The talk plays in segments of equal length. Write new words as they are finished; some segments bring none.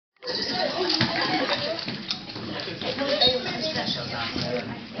Hi,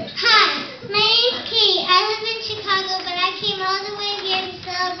 my name's Kate. I live in Chicago, but I came all the way here to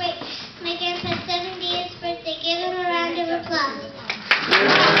celebrate my grandpa's 70th birthday. Give him a round of applause.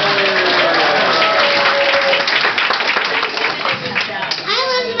 I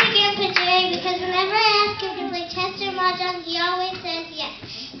love my grandpa Jerry because whenever I ask him to play chess or mahjong, he always says yes.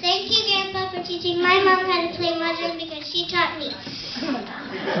 Thank you, Grandpa, for teaching my mom how to play mahjong because she taught me. When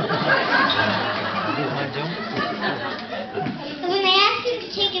I ask him to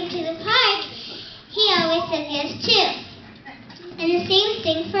take him to the park, he always says yes too. And the same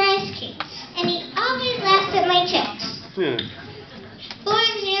thing for ice cream. And he always laughs at my jokes. For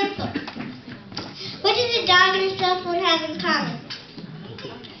example, what does a dog and a cell phone have in common?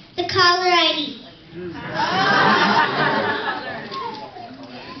 The caller ID.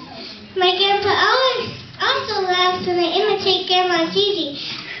 My grandpa also laughs when I imitate Grandma Gigi,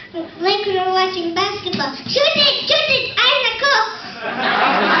 like when we're watching basketball. Shoot it, I'm the coach.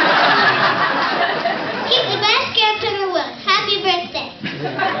 He's the best grandpa in the world. Happy birthday.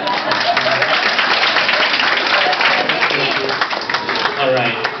 All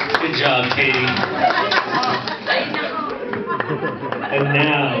right, good job, Katie. And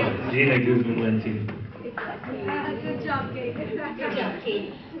now, Gina Guzman-Lenty. Good job, Katie. Good job,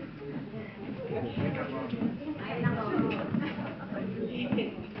 Katie.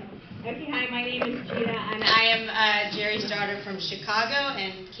 Okay, hi, my name is Gina, and I am Jerry's daughter from Chicago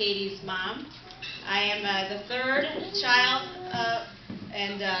and Katie's mom. I am the third child,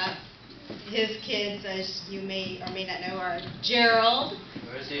 and his kids, as you may or may not know, are Gerald.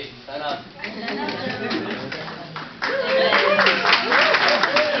 Where is he? Stand up.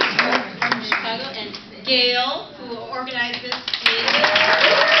 From Chicago, and Gail, who organized this meeting.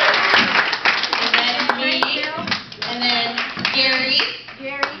 And then me, and then Gary.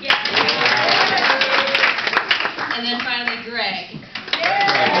 And then finally Greg.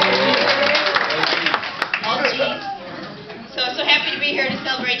 All G's. So happy to be here to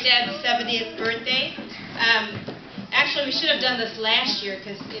celebrate Dad's 70th birthday. Actually, we should have done this last year,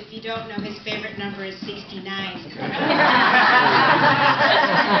 because if you don't know, his favorite number is 69.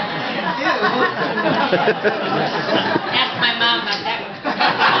 Ask my mom about that one.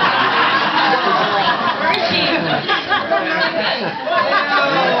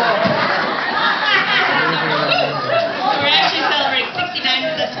 We're actually celebrating 69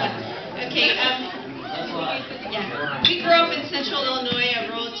 for this one. Okay, yeah. We grew up in central Illinois, a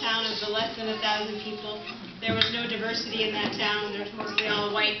rural town of less than 1,000 people. There was no diversity in that town. There was mostly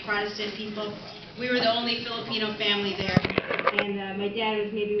all white Protestant people. We were the only Filipino family there. And my dad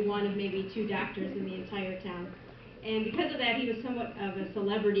was maybe one of maybe 2 doctors in the entire town. And because of that, he was somewhat of a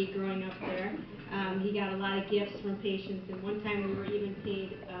celebrity growing up there. He got a lot of gifts from patients, and one time we were even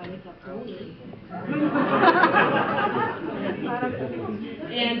paid with a pony.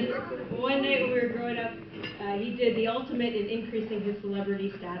 And one night when we were growing up, he did the ultimate in increasing his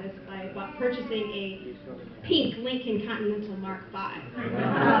celebrity status by purchasing a pink Lincoln Continental Mark V.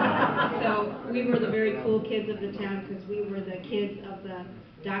 So we were the very cool kids of the town because we were the kids of the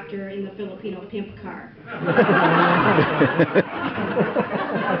doctor in the Filipino pimp car.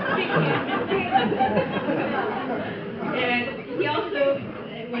 And he also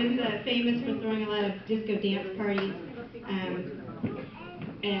was famous for throwing a lot of disco dance parties.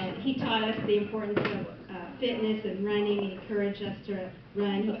 And he taught us the importance of fitness and running. He encouraged us to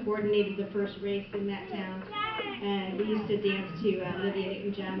run. He coordinated the first race in that town. And we used to dance to Olivia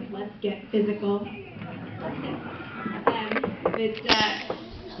Newton-John's Let's Get Physical. But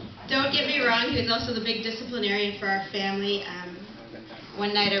don't get me wrong, he was also the big disciplinarian for our family.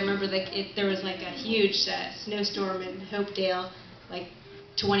 One night I remember there was like a huge snowstorm in Hopedale, like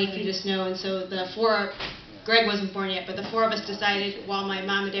 20 feet of snow, and so Greg wasn't born yet, but the 4 of us decided while my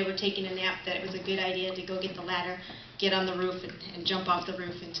mom and dad were taking a nap that it was a good idea to go get the ladder, get on the roof, and jump off the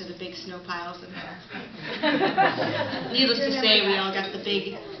roof into the big snow piles. And needless to say, we all got the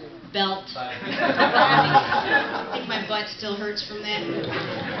big belt. I think my butt still hurts from that.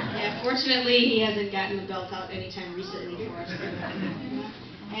 Yeah, fortunately, he hasn't gotten the belt out anytime recently for us.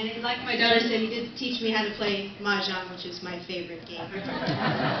 And like my daughter said, he did teach me how to play mahjong, which is my favorite game.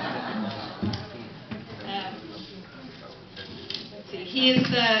 Let's see. He is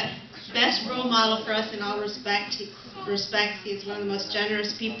the best role model for us in all respects. He is one of the most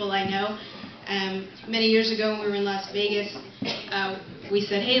generous people I know. Many years ago when we were in Las Vegas, we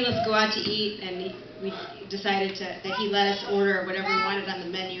said, hey, let's go out to eat, and we decided that he let us order whatever we wanted on the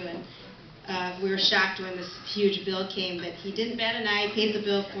menu, and we were shocked when this huge bill came, but he didn't bat an eye, paid the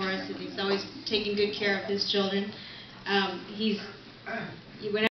bill for us, and he's always taking good care of his children.